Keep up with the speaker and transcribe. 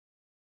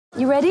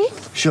You ready?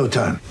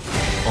 Showtime.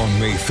 On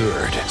May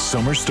 3rd,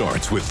 summer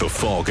starts with The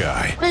Fall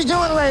Guy. Let's do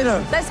it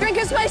later. Let's drink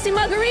a spicy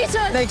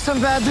margarita. Make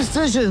some bad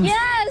decisions.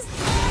 Yes!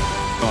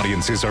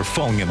 Audiences are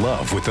falling in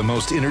love with the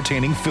most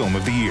entertaining film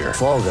of the year.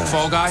 Fall Guy.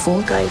 Fall Guy?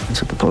 Fall guy.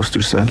 That's what the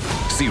poster said.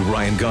 See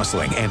Ryan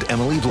Gosling and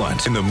Emily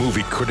Blunt in the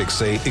movie critics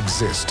say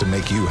exists to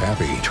make you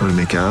happy. Trying to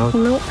make it out?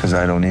 Nope. Because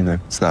I don't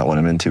either. It's not what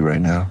I'm into right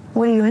now.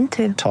 What are you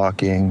into?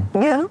 Talking.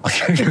 Yeah.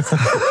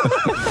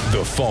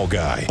 The Fall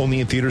Guy.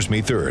 Only in theaters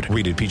May 3rd.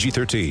 Rated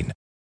PG-13.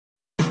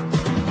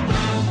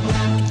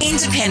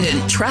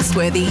 Independent,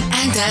 trustworthy,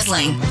 and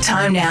dazzling.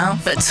 Time now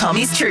for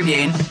Tommy's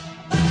Tribune.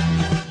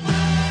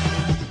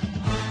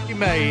 You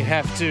may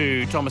have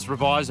to, Thomas,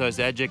 revise those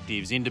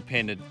adjectives: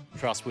 independent,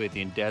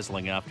 trustworthy, and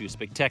dazzling after your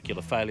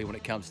spectacular failure when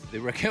it comes to the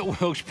Raquel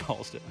Welch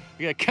pollster.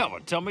 Yeah, come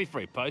on, Tommy,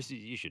 free post.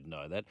 You should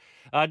know that.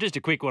 Just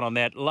a quick one on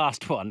that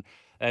last one.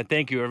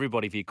 Thank you,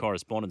 everybody, for your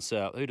correspondence.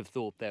 Who'd have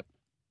thought that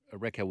a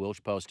Raquel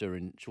Welch poster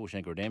in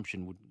Shawshank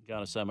Redemption would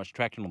garner so much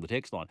traction on the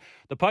text line?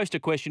 The poster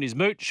question is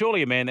moot.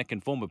 Surely a man that can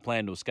form a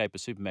plan to escape a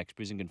Supermax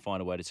prison can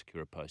find a way to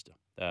secure a poster.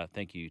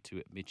 Thank you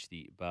to Mitch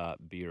the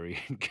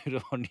Barbarian.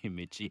 Good on you,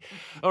 Mitchy.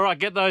 All right,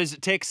 get those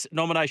text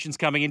nominations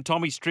coming in.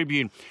 Tommy's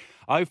Tribune,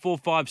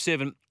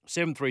 0457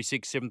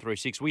 736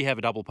 736. We have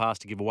a double pass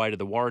to give away to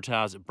the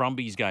Waratahs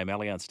Brumbies game,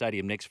 Allianz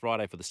Stadium, next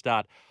Friday for the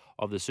start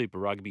of the Super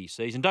Rugby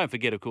season. Don't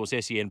forget, of course,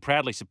 SEN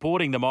proudly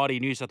supporting the mighty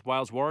New South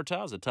Wales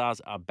Waratahs. The Tars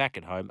are back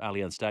at home,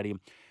 Allianz Stadium,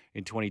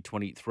 in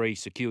 2023.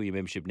 Secure your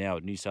membership now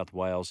at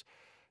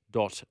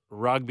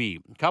newsouthwales.rugby.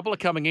 A couple are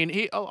coming in.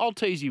 Here, I'll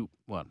tease you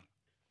one.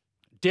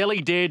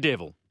 Delhi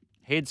Daredevil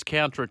heads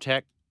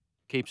counter-attack,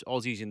 keeps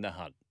Aussies in the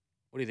hunt.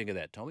 What do you think of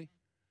that, Tommy?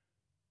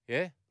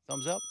 Yeah?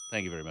 Thumbs up?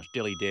 Thank you very much.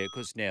 Delhi Dare,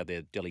 because now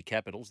they're Delhi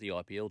Capitals, the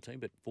IPL team,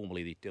 but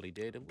formerly the Delhi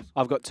Daredevils.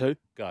 I've got two.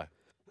 Go.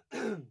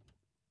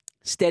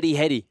 Steady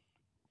Heady.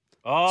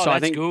 Oh, So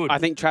that's good. I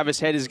think Travis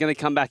Head is going to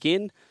come back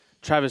in.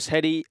 Travis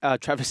Head is going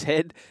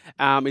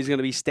to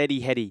be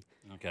Steady Heady.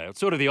 Okay, it's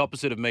sort of the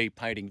opposite of me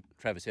painting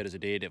Travis Head as a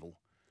daredevil.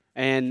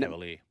 And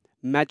Cavalier.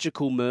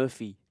 Magical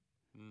Murphy.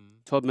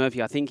 Todd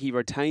Murphy, I think he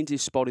retains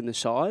his spot in the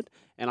side,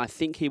 and I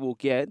think he will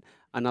get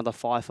another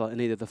fifer in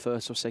either the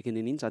first or second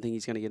innings. I think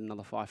he's going to get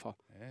another fifer.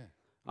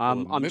 Yeah.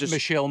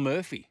 Michelle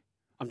Murphy.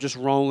 I'm just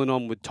rolling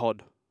on with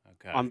Todd.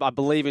 Okay. I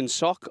believe in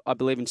Sock. I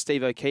believe in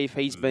Steve O'Keefe.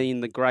 He's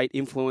been the great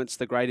influence,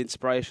 the great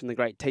inspiration, the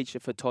great teacher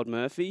for Todd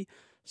Murphy.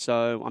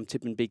 So I'm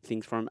tipping big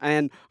things for him.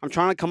 And I'm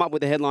trying to come up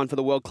with a headline for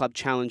the World Club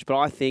Challenge, but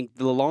I think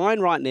the line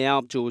right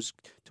now, Jules,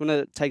 do you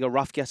want to take a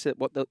rough guess at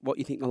what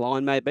you think the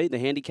line may be, the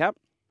handicap?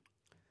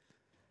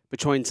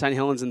 Between St.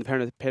 Helens and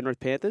the Penrith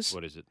Panthers?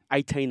 What is it?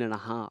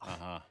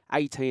 18.5.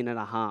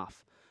 18.5.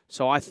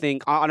 So I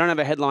think, I don't have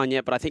a headline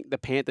yet, but I think the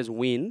Panthers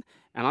win,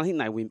 and I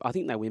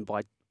think they win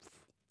by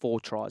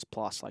 4 tries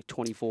plus, like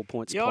 24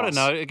 points plus. I don't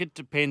know. It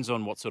depends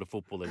on what sort of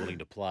football they're willing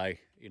to play.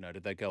 You know,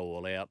 did they go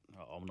all out?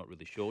 I'm not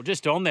really sure.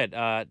 Just on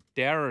that,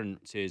 Darren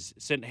says,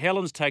 St.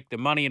 Helens take the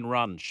money and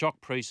run. Shock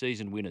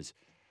pre-season winners.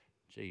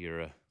 Gee, you're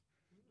a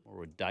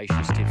more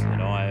audacious tips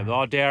than I am.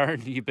 Oh,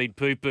 Darren, you've been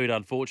poo-pooed,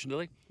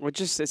 unfortunately. Well,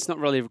 it's not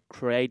really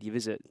creative,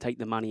 is it? Take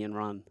the money and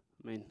run.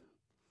 I mean,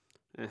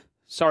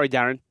 sorry,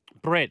 Darren.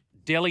 Brett,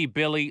 Delhi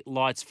Belly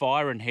lights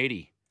fire and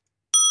heady.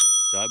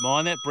 Don't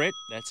mind that, Brett.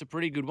 That's a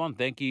pretty good one.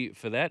 Thank you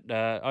for that.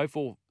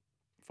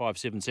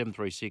 0457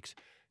 736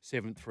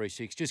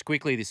 736. Just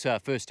quickly, this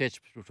first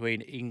test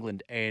between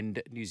England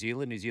and New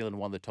Zealand. New Zealand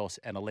won the toss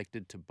and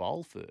elected to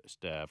bowl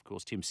first. Of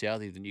course, Tim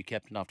Southey, the new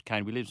captain after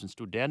Kane Williamson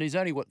stood down. He's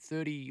only,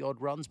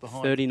 30-odd runs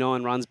behind?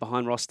 39 runs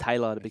behind Ross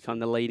Taylor to become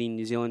the leading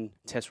New Zealand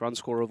test run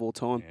scorer of all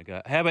time.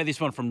 Okay. How about this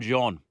one from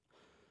John?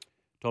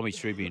 Tommy's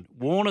Tribune.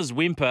 Warner's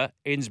whimper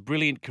ends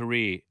brilliant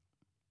career.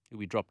 He'll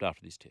be dropped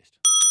after this test.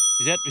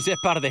 Is that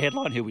part of the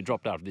headline? He'll be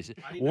dropped after this.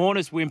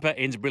 Warner's whimper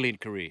ends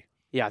brilliant career.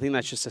 Yeah, I think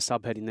that's just a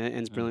subheading there.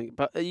 Ends brilliant.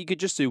 But you could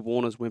just do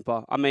Warner's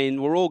whimper. I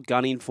mean, we're all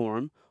gunning for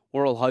him.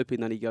 We're all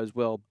hoping that he goes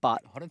well,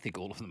 but I don't think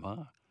all of them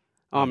are.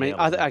 I mean,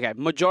 okay,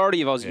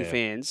 majority of Aussie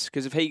fans,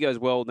 because if he goes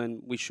well,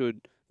 then we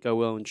should go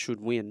well and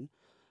should win.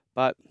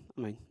 But,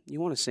 I mean, you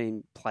want to see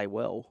him play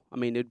well. I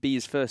mean, it'd be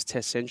his first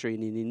test century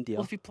in India.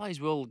 Well, if he plays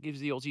well, it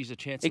gives the Aussies a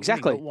chance.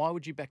 Exactly. Of winning. Why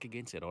would you back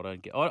against it? I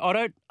don't get. I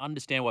don't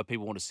understand why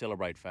people want to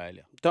celebrate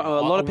failure. A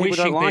lot of people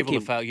don't like him.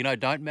 To fail. You know,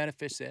 don't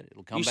manifest that.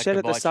 It'll come you back said to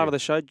at the bite start you. of the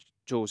show,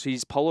 Jules,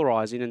 he's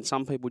polarising and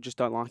some people just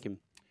don't like him.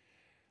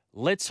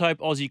 Let's hope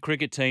Aussie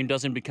cricket team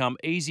doesn't become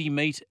easy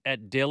meat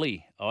at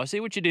Delhi. Oh, I see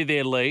what you did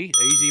there, Lee.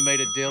 Easy meat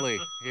at Delhi.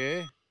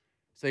 Yeah?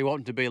 So you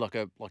want him to be like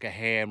a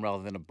ham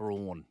rather than a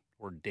brawn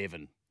or a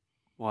Devon.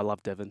 Well, I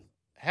love Devon.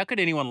 How could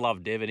anyone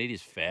love Devon? It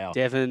is foul.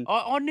 Devon.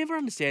 I never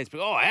understand.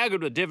 Oh, how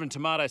good are Devon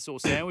tomato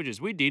sauce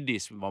sandwiches? We did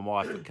this with my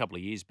wife a couple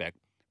of years back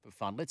for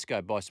fun. Let's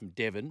go buy some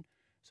Devon,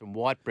 some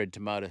white bread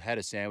tomato. Had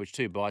a sandwich,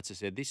 2 bites. I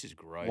said, this is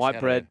gross. White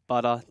bread,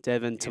 butter,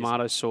 Devon,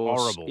 tomato sauce.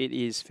 Horrible. It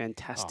is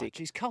fantastic. Oh,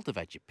 geez,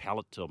 cultivate your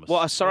palate, Thomas.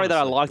 Well, sorry that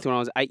I Honestly. liked it when I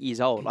was 8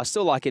 years old. I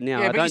still like it now.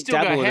 Yeah, I but don't you still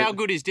dabble go, in how it.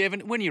 good is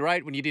Devon? When you're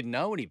 8, when you didn't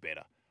know any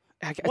better.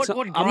 Okay, What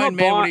I'm grown not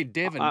man would buying- eat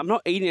Devon? I'm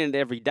not eating it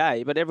every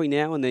day, but every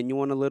now and then you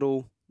want a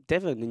little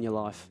Devon in your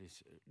life.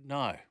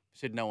 No.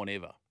 Said no one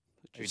ever.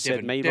 Just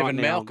said me Devon right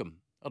now. Malcolm.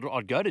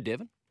 I'd go to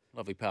Devon.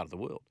 Lovely part of the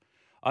world.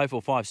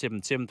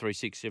 0457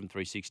 736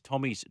 736.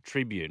 Tommy's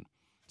Tribune.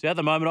 So at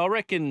the moment, I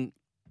reckon,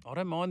 I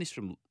don't mind this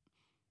from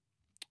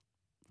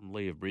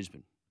Lee of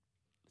Brisbane.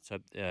 So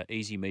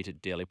easy meet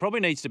at Delhi. Probably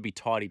needs to be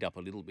tidied up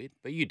a little bit,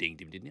 but you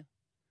dinged him, didn't you?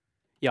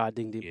 Yeah, I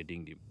dinged him. Yeah,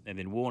 dinged him. And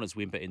then Warner's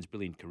Whimper ends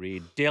brilliant career.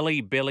 Delhi,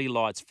 belly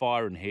lights,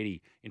 fire and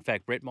heady. In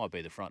fact, Brett might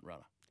be the front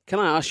runner. Can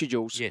I ask you,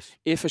 Jules? Yes.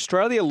 If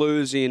Australia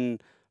lose in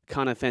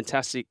kind of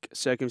fantastic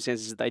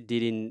circumstances that they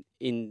did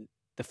in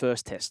the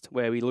first test,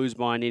 where we lose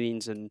by an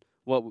innings and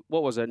what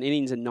was it, an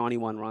innings and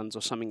 91 runs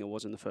or something it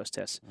was in the first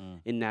test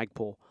in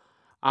Nagpur,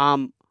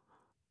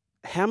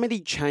 how many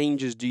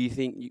changes do you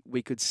think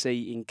we could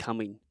see in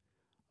coming?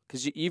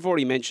 Because you've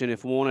already mentioned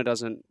if Warner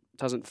doesn't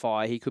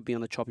fire, he could be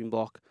on the chopping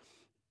block.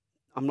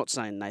 I'm not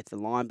saying Nathan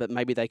Lyon, but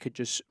maybe they could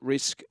just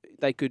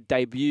they could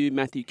debut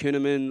Matthew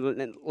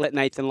Kuhneman, let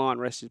Nathan Lyon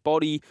rest his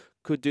body,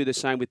 could do the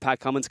same with Pat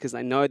Cummins because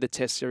they know the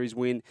Test Series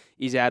win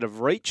is out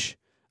of reach.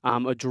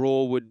 A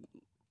draw would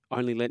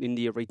only let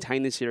India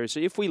retain the series. So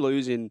if we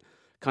lose in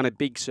kind of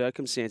big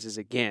circumstances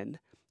again,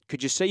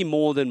 could you see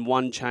more than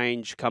one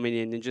change coming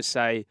in and just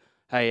say,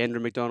 hey, Andrew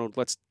McDonald,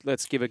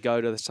 let's give a go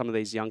to some of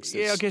these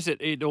youngsters? Yeah, I guess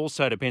it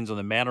also depends on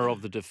the manner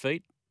of the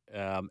defeat,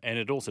 and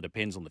it also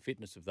depends on the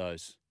fitness of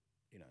those.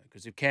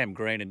 Because if Cam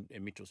Green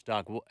and Mitchell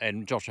Stark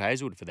and Josh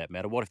Hazlewood, for that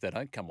matter, what if they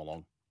don't come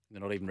along? They're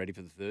not even ready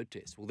for the third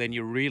test. Well, then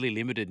you're really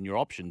limited in your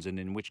options, and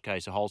in which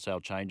case, wholesale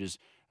changes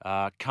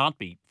can't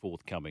be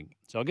forthcoming.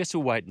 So I guess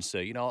we'll wait and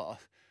see. I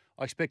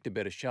expect a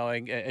better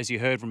showing. As you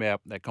heard from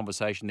that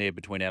conversation there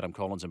between Adam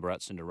Collins and Bharat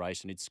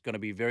Sundaresan, it's going to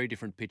be a very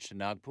different pitch to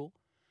Nagpur.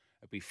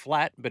 It'll be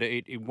flat, but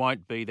it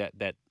won't be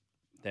that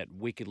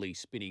wickedly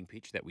spinning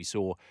pitch that we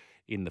saw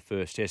in the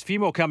first test. A few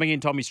more coming in.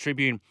 Tommy's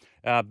Tribune,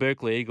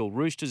 Berkeley Eagle.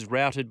 Roosters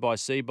routed by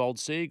Seabold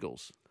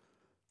Seagulls.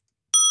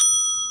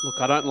 Look,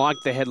 I don't like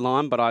the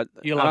headline, but I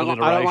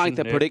don't like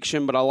the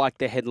prediction, but I like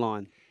the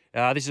headline.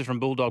 This is from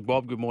Bulldog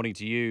Bob. Good morning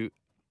to you.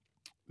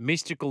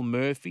 Mystical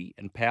Murphy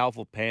and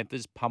Powerful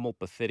Panthers pummel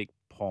pathetic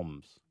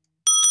Poms.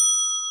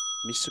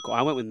 Mystical.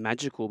 I went with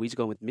magical. He's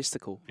going with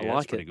mystical. I like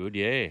that's pretty good.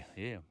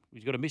 Yeah.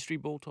 He's got a mystery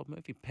ball, Top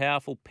Murphy.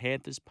 Powerful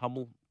Panthers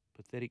pummel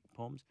pathetic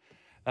Poms.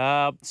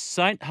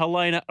 St.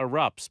 Helena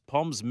erupts.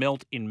 Poms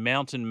melt in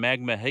mountain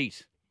magma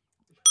heat.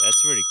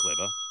 That's very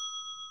clever.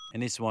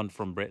 And this one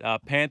from Brett.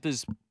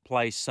 Panthers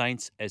play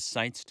Saints as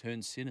Saints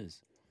turn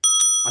sinners.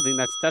 I think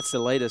that's the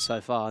leader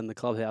so far in the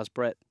clubhouse,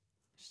 Brett.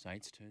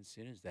 Saints turn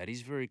sinners. That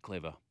is very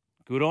clever.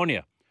 Good on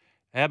you.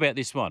 How about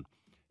this one?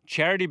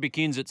 Charity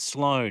begins at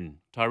Sloane.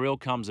 Tyrell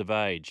comes of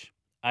age.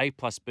 A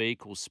plus B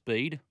equals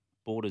speed.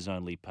 Borders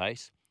only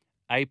pace.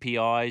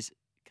 APIs,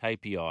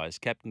 KPIs.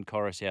 Captain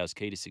Coruscant's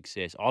key to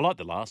success. I like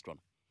the last one.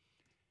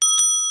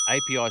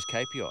 APIs,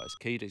 KPIs,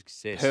 key to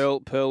success.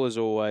 Pearl is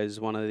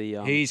always one of the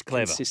he's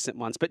clever. Consistent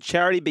ones. But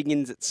Charity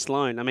begins at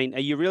Sloane. I mean, are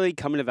you really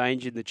coming of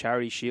age in the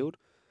Charity Shield?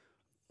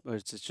 Or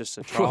is it just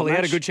a trial Well, he had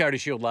a match? good Charity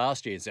Shield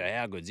last year, so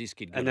how good's this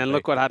kid? And then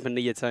look what happened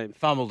to your team.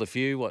 Fumbled a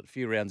few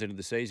rounds into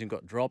the season,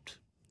 got dropped.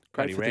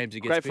 Great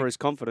for his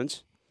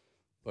confidence.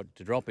 But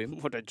to drop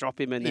him. What, to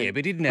drop him and then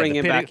but he didn't have bring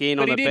him back in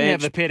on the bench. He didn't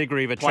have the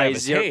pedigree of a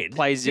Travis Head.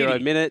 Play 0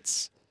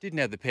 minutes. Didn't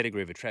have the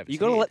pedigree of a Travis Head. You've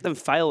got to let them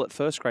fail at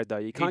first grade, though.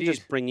 You can't did.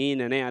 just bring in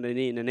and out and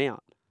in and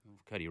out.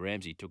 Cody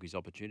Ramsey took his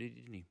opportunity,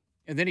 didn't he?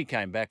 And then he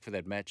came back for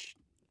that match,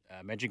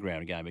 Magic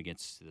Round game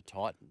against the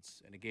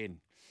Titans. And again,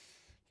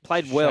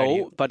 played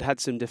well, but had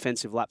some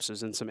defensive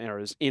lapses and some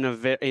errors. In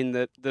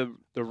the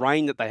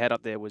rain that they had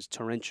up there was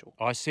torrential.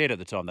 I said at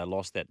the time they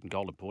lost that in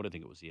Golden Point, I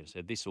think it was. I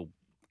said this will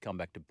come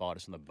back to bite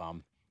us on the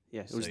bum.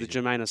 Yeah, it was the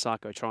Jermaine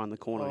Osako try in the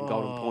corner in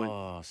Golden Point.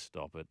 Oh,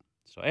 stop it.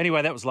 So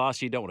anyway, that was last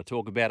year. Don't want to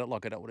talk about it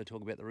like I don't want to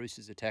talk about the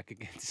Roosters' attack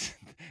against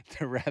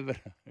the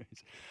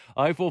Rabbitohs.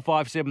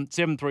 0457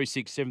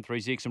 736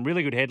 736. Some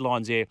really good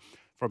headlines there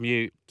from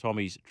you,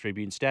 Tommy's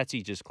Tribune.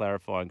 Statsy just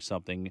clarifying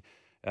something.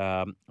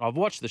 I've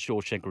watched The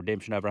Shawshank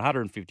Redemption over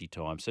 150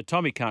 times, so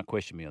Tommy can't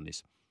question me on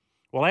this.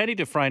 While Andy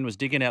Dufresne was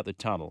digging out the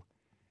tunnel,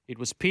 it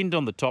was pinned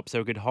on the top so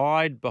he could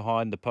hide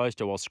behind the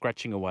poster while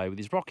scratching away with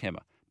his rock hammer.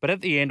 But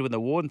at the end, when the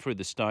warden threw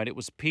the stone, it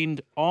was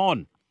pinned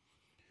on.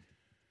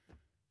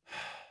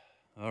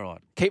 All right.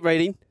 Keep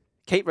reading.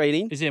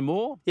 Is there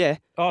more? Yeah.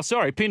 Oh,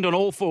 sorry. Pinned on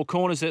all four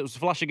corners. It was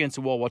flush against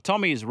the wall. While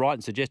Tommy is right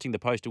in suggesting the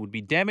poster would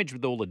be damaged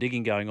with all the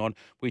digging going on,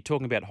 we're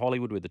talking about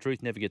Hollywood where the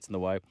truth never gets in the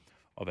way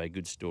of a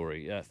good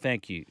story.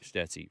 Thank you,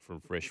 Statsy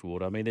from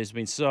Freshwater. I mean, there's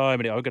been so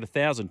many. I've got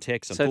 1,000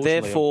 texts. So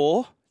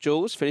therefore,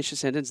 Jules, finish the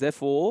sentence.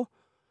 Therefore,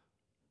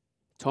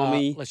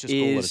 Tommy let's just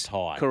call it a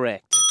tie.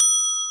 Correct.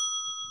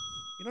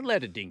 You're not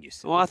allowed to ding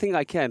yourself. Well, I think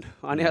I can.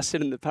 I now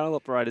sit in the panel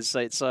operator's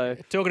seat, so...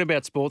 Talking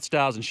about sports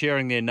stars and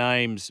sharing their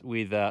names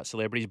with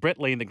celebrities, Brett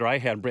Lee and the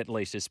Greyhound. Brett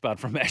Lee says Spud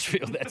from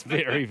Ashfield. That's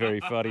very,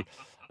 very funny.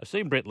 I've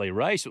seen Brett Lee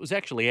race. It was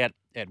actually at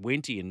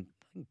Wenty and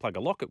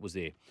Plugger Lockett was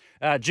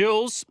there.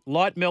 Jules,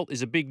 light melt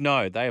is a big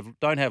no. They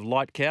don't have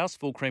light cows,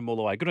 full cream all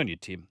the way. Good on you,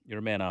 Tim. You're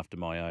a man after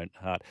my own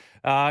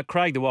heart.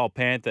 Craig the Wild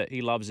Panther,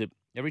 he loves it.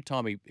 Every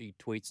time he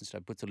tweets and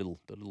stuff, puts the little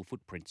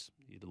footprints,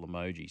 the little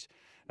emojis.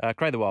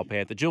 Cray the Wild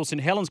Panther. Jill,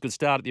 St Helens could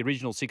start at the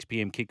original 6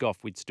 p.m. kickoff.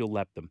 We'd still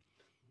lap them.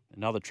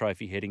 Another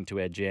trophy heading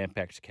to our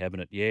jam-packed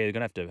cabinet. Yeah, they're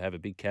going to have a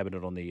big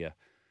cabinet on the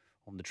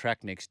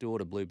track next door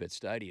to Bluebet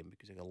Stadium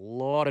because they've got a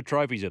lot of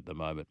trophies at the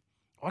moment.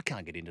 I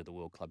can't get into the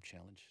World Club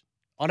Challenge.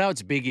 I know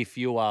it's big if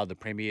you are the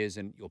premiers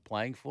and you're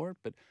playing for it,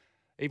 but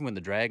even when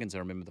the Dragons, I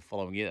remember the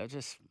following year, I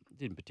just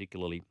didn't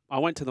particularly. I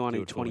went to the one do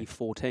in it for me.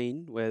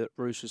 2014 where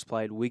Roosters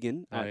played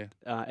Wigan at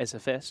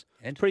SFS.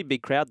 And? Pretty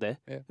big crowd there.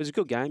 Yeah. It was a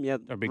good game. Yeah,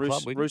 They're a big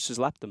club, Wigan. Roosters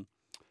lapped them.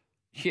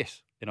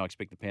 Yes, and I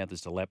expect the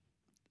Panthers to lap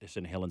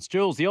St Helens.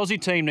 Jules, the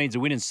Aussie team needs a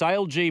win in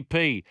Sail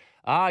GP.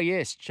 Ah,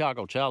 yes,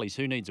 Charcoal Charlies.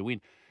 Who needs a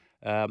win?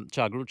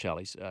 Charcoal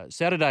Charlies.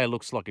 Saturday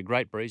looks like a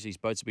great breeze. These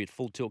boats will be at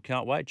full tilt.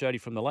 Can't wait. Jody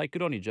from the lake.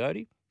 Good on you,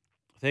 Jody.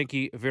 Thank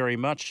you very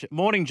much.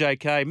 Morning,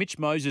 JK. Mitch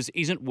Moses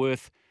isn't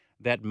worth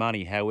that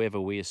money. However,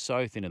 we are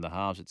so thin in the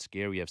halves, it's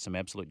scary. We have some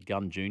absolute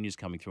gun juniors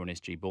coming through on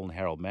SG Ball and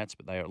Harold Matts,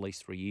 but they are at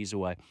least 3 years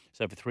away.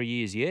 So for 3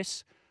 years,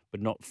 yes,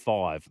 but not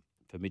 5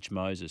 for Mitch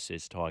Moses,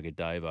 says Tiger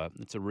Davo.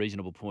 It's a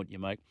reasonable point you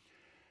make.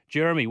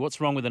 Jeremy,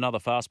 what's wrong with another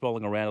fast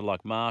bowling arounder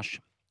like Marsh,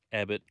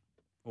 Abbott,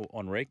 or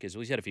Enriquez?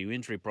 Well, he's had a few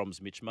injury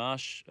problems, Mitch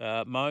Marsh.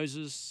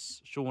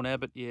 Moses, Sean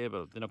Abbott, yeah,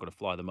 but they're not going to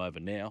fly them over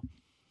now.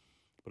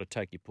 But I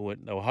take your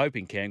point. They were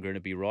hoping Cam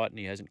would be right, and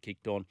he hasn't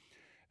kicked on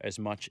as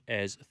much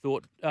as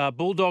thought.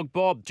 Bulldog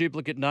Bob,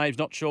 duplicate names,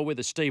 not sure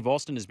whether Steve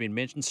Austin has been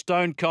mentioned.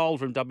 Stone Cold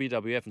from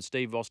WWF and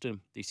Steve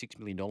Austin, the $6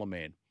 million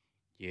man.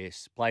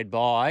 Yes, played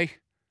by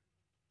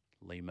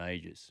Lee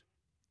Majors.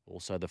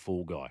 Also the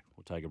Fool Guy.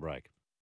 We'll take a break.